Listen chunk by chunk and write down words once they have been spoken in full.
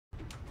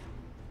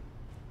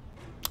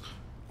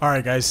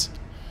Alright guys,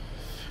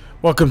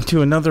 welcome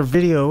to another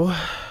video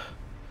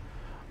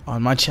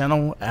on my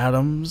channel,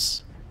 Adam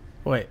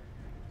SoCal.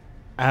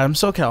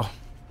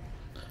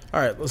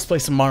 Alright, let's play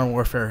some Modern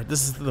Warfare.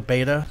 This is the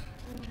beta.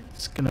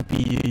 It's gonna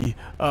be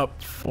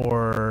up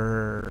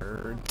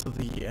for till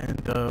the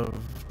end of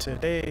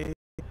today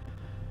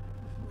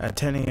at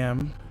 10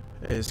 a.m.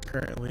 It is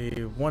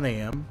currently 1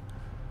 a.m.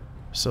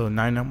 So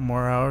 9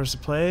 more hours to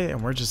play,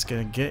 and we're just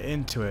gonna get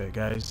into it,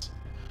 guys.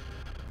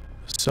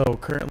 So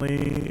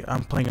currently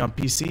I'm playing on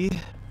PC,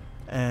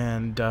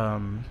 and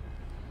the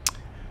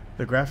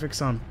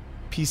graphics on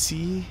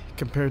PC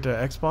compared to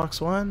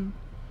Xbox One,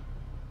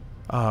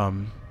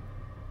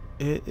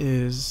 it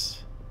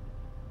is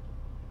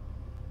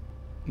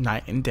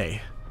night and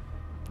day.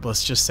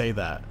 Let's just say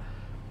that.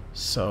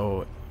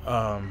 So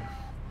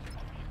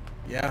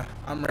yeah,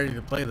 I'm ready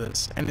to play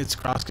this, and it's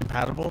cross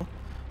compatible,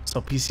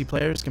 so PC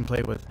players can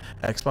play with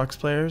Xbox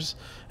players,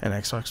 and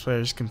Xbox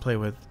players can play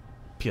with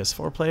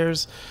PS4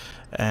 players.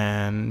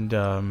 And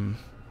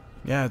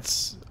yeah,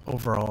 it's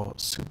overall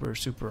super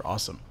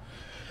awesome.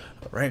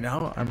 Right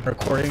now I'm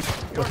recording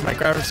with my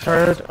graphics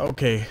card.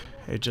 Okay,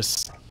 it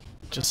just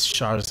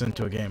shot us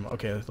into a game.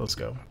 Okay, let's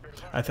go.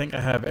 I think I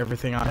have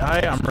everything on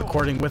high. I'm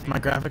recording with my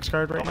graphics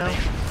card right now,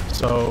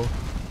 so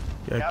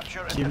yeah,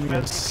 give me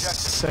a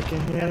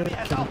second here.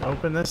 Can we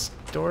open this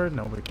door?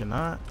 No, we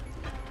cannot.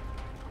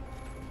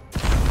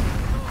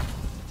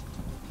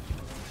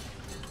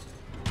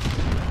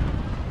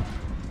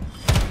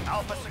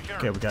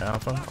 Okay, we got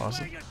Alpha.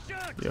 Awesome.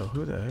 Yo,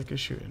 who the heck is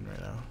shooting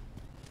right now?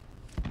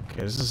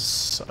 Okay, this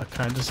is a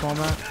kind of small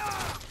map.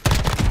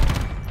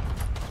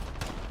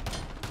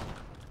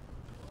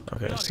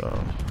 Okay, so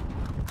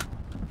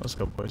let's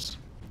go, boys.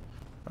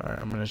 Alright,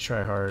 I'm gonna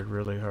try hard,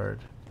 really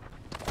hard.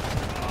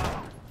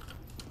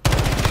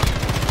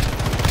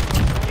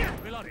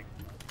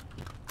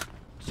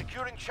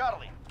 Securing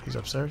Charlie. He's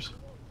upstairs.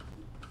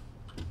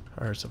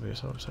 I heard somebody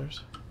else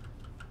upstairs.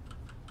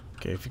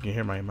 Okay, if you can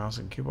hear my mouse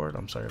and keyboard,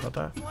 I'm sorry about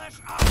that.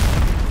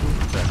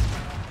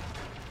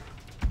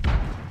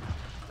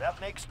 That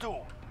makes two.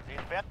 The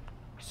event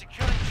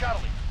securing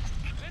Charlie.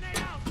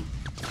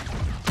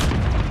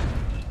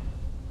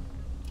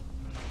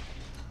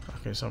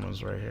 Okay,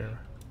 someone's right here.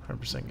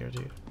 100%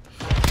 guaranteed.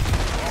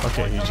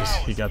 Okay,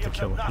 he got the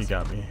kill. He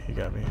got me.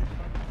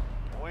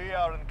 We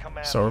are in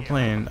command. So we're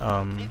playing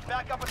Need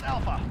backup with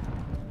Alpha.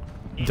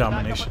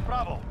 Domination.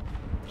 Bravo.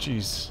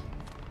 Jeez.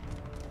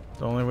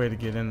 The only way to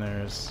get in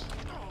there is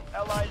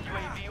Allied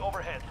UAV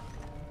overhead.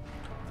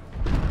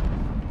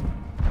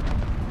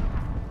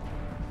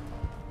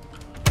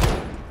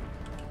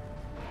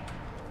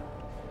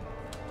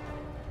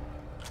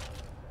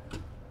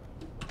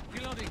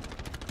 Reloading.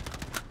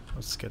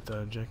 Let's get the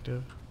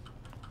objective.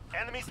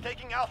 Enemies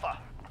taking Alpha.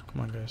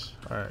 Come on, guys.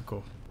 Alright,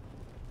 cool.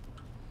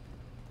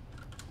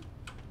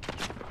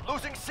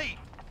 Losing C.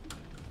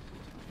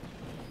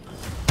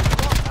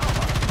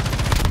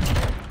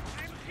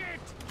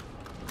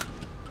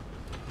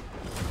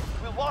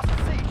 Lost C.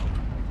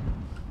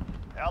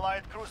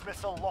 Allied cruise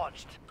missile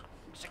launched.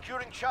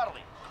 Securing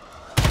Charlie.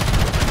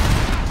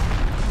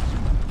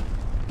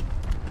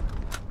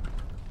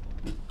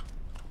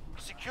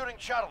 Securing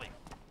Charlie.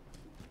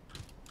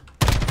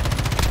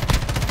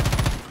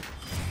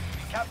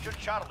 We captured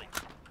Charlie.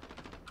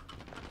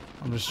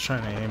 I'm just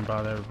trying to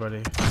aimbot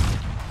everybody.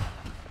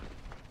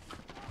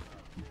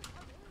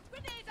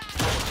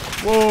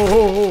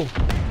 Whoa!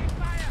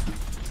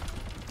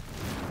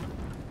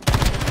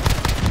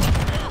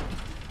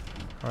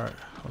 Alright,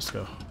 let's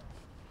go.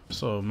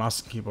 So,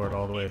 mouse and keyboard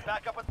all the way.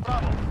 Back up at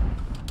Bravo. I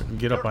can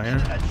get up on here.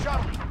 At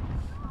Charlie.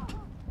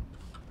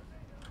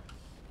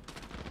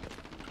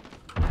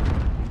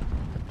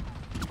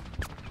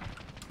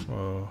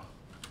 Whoa.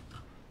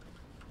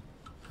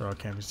 Oh,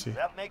 can't be see.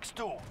 That makes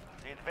two.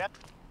 The event.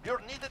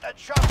 You're needed at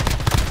Charlie.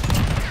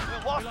 We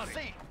lost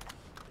C.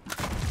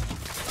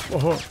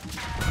 Whoa.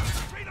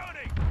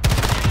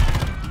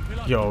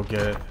 Yo,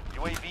 get it.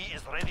 UAV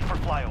is ready for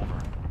flyover.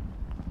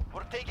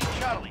 We're taking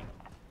Charlie.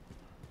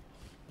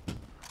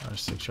 I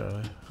stick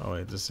Charlie. Oh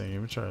wait, this ain't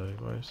even Charlie,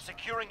 boys.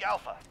 Securing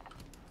Alpha.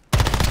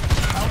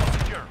 Alpha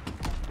secure.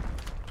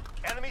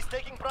 Enemies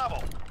taking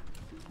Bravo.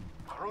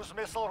 Cruise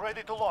missile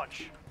ready to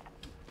launch.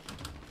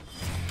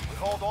 We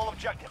hold all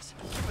objectives.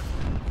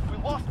 We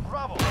lost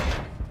Bravo.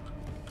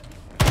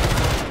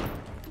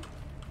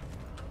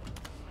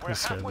 We're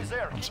This scared halfway me.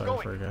 there. I'm Keep sorry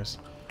going. for you guys.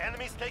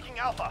 Enemies taking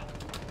Alpha. I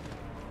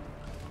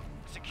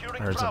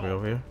Securing heard somebody Bravo.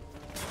 over here.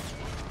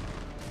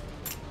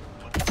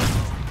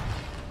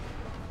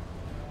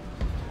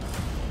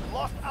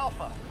 Lost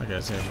Alpha. That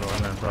guy's gonna go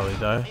in there and probably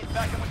die. Need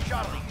backup with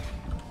Charlie.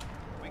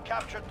 We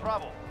captured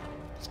Bravo.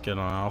 Let's get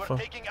on Alpha. We're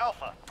taking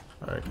Alpha.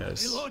 Alright,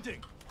 guys.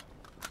 Reloading.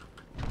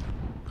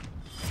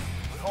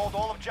 We hold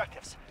all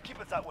objectives. Keep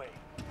it that way.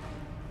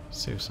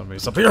 See if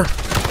somebody's up here.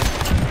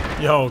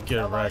 Yo, get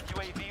it Allied wrecked.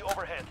 UAV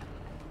overhead.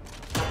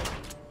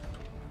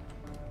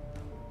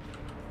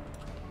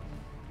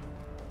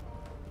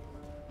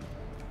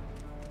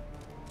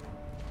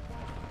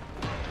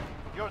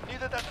 You're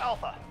needed at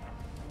Alpha.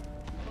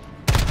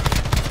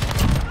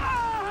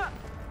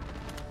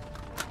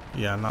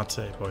 Yeah, not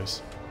today,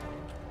 boys.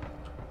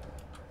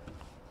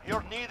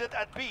 You're needed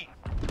at B.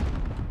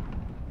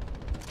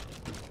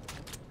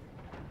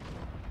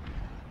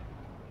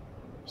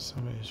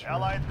 Somebody's right.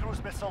 Allied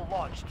cruise missile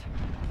launched.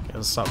 Okay,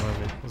 let's stop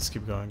moving. Let's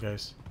keep going,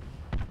 guys.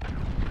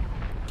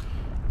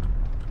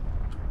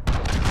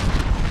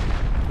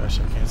 Gosh,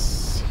 I can't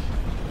see.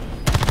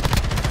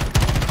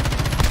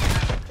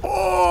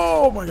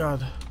 Oh my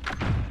god.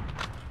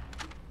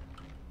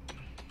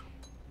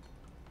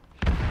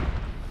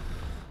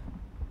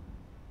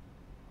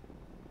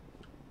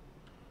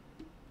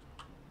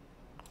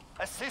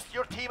 Assist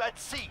your team at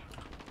C.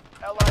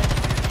 Allied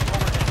UAV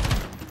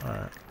overhead.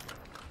 Alright.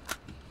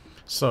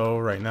 So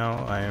right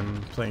now I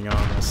am playing on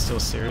a still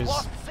We series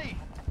lost C.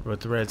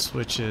 with the red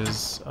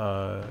switches.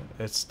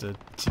 It's the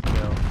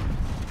TPL.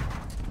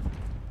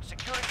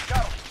 Securing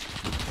Charlie.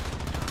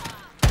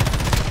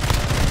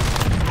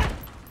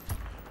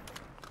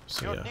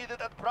 So You're yeah.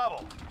 needed at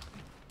Bravo.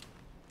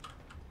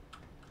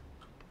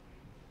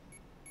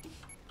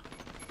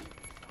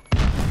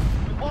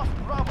 We lost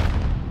Bravo.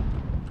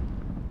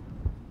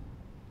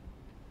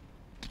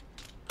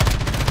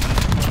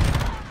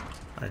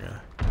 I got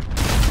it.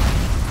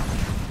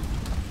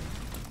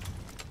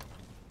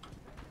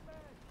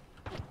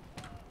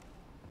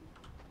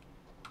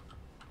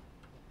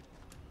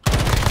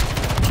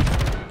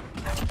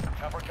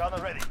 Chopper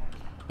gunner ready.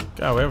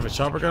 God, we have a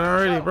chopper gun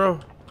already, bro.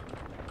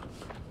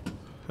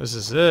 This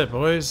is it,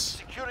 boys.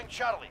 Securing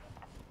Charlie.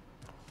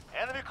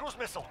 Enemy cruise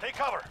missile. Take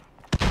cover.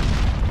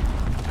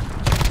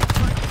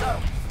 Securing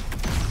Charlie.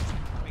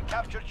 We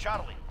captured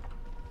Charlie.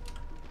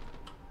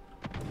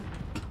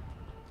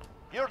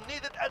 You're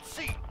needed at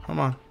C. Come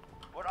on.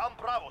 We're on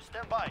Bravo.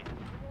 Stand by.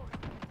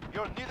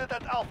 You're needed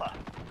at Alpha.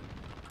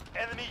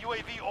 Enemy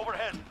UAV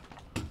overhead.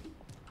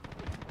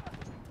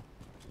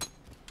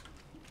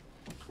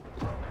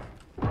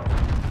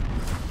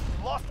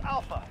 Lost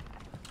Alpha.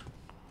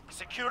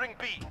 Securing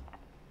B.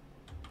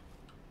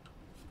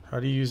 How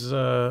do you use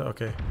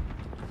okay.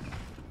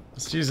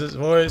 Let's use this,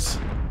 boys.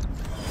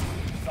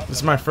 This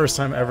is my first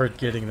time ever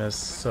getting this,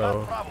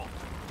 so Bravo.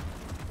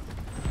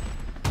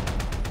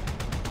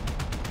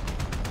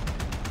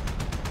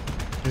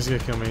 he's gonna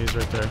kill me. He's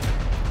right there.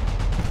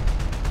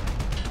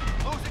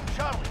 Losing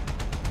Charlie.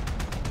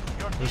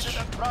 You're needed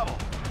at Bravo.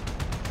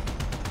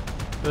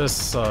 This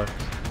sucks.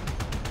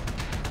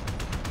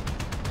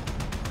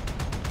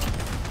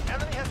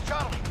 Enemy has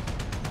Charlie.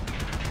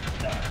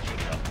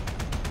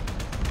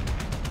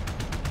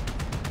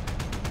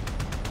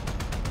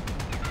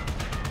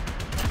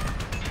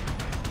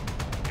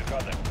 You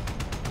got them.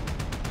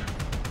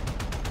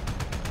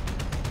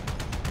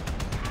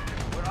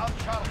 We're on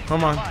Charlie.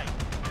 Come on. Stand by.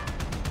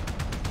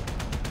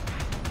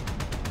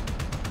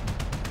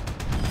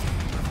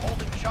 We're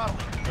holding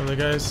Charlie. Other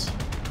guys.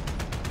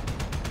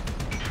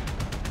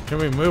 Can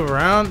we move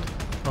around?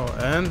 Oh,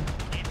 N.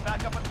 Need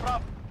backup at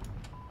Bravo.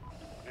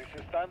 This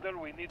is Thunder,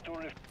 we need to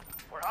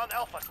We're on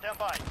Alpha. Stand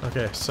by.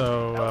 Okay,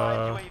 so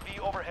Allied UAV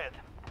overhead.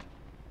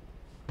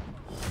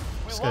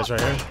 We this guy's lost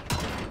right here.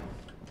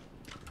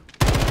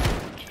 B.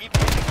 Keep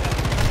hitting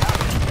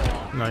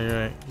them. No,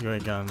 you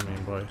ain't got me,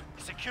 boy.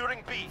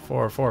 Securing B.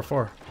 4, 4,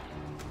 4.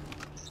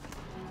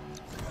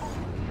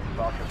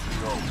 Falcon to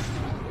go.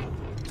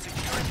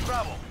 Securing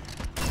Bravo.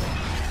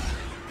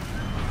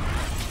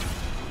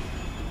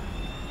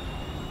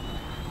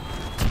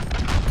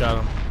 Got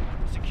him.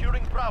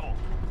 Securing Bravo.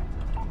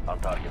 On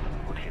target,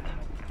 good hit.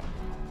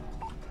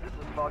 This is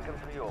Falcon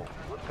 3-0,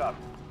 good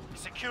copy.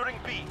 Securing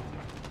B.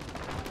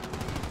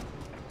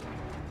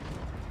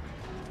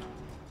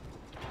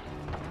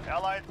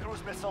 Allied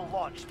cruise missile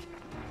launched.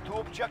 2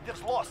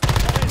 objectives lost.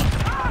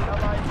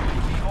 Allied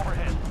UAV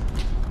overhead.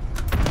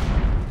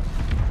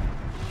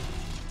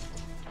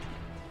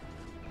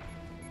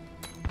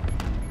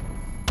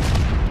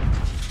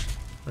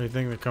 Where do you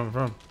think they're coming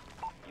from?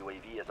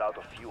 UAV is out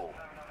of fuel.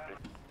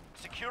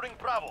 Securing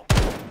Bravo.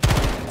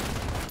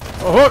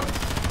 Oh, hook!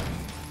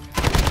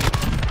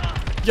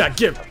 Yeah,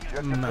 get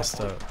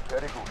messed up.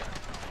 Very good.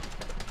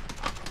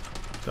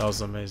 That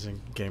was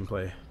amazing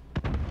gameplay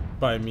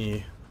by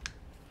me.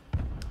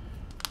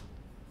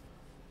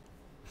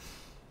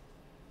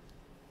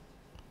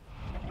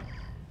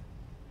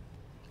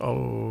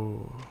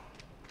 Oh,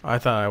 I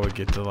thought I would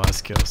get the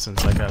last kill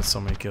since I got so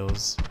many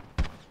kills.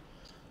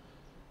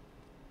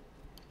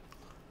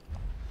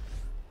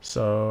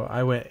 So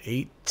I went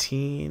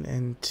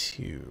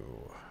 18-2.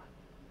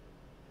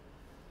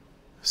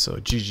 So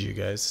GG,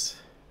 guys.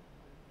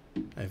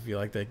 If you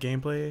like that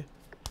gameplay,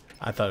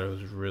 I thought it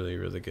was really,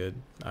 really good.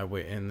 I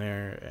went in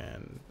there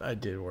and I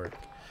did work.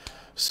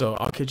 So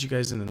I'll catch you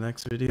guys in the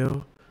next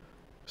video.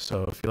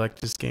 So if you like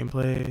this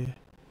gameplay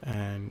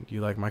and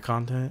you like my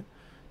content,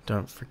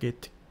 don't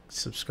forget to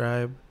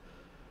subscribe.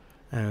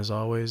 And as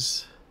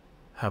always,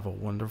 have a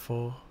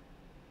wonderful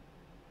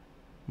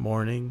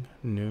morning,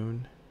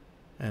 noon,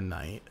 and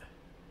night.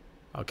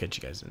 I'll catch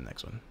you guys in the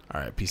next one.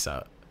 All right, peace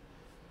out.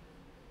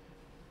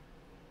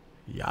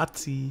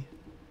 Yahtzee.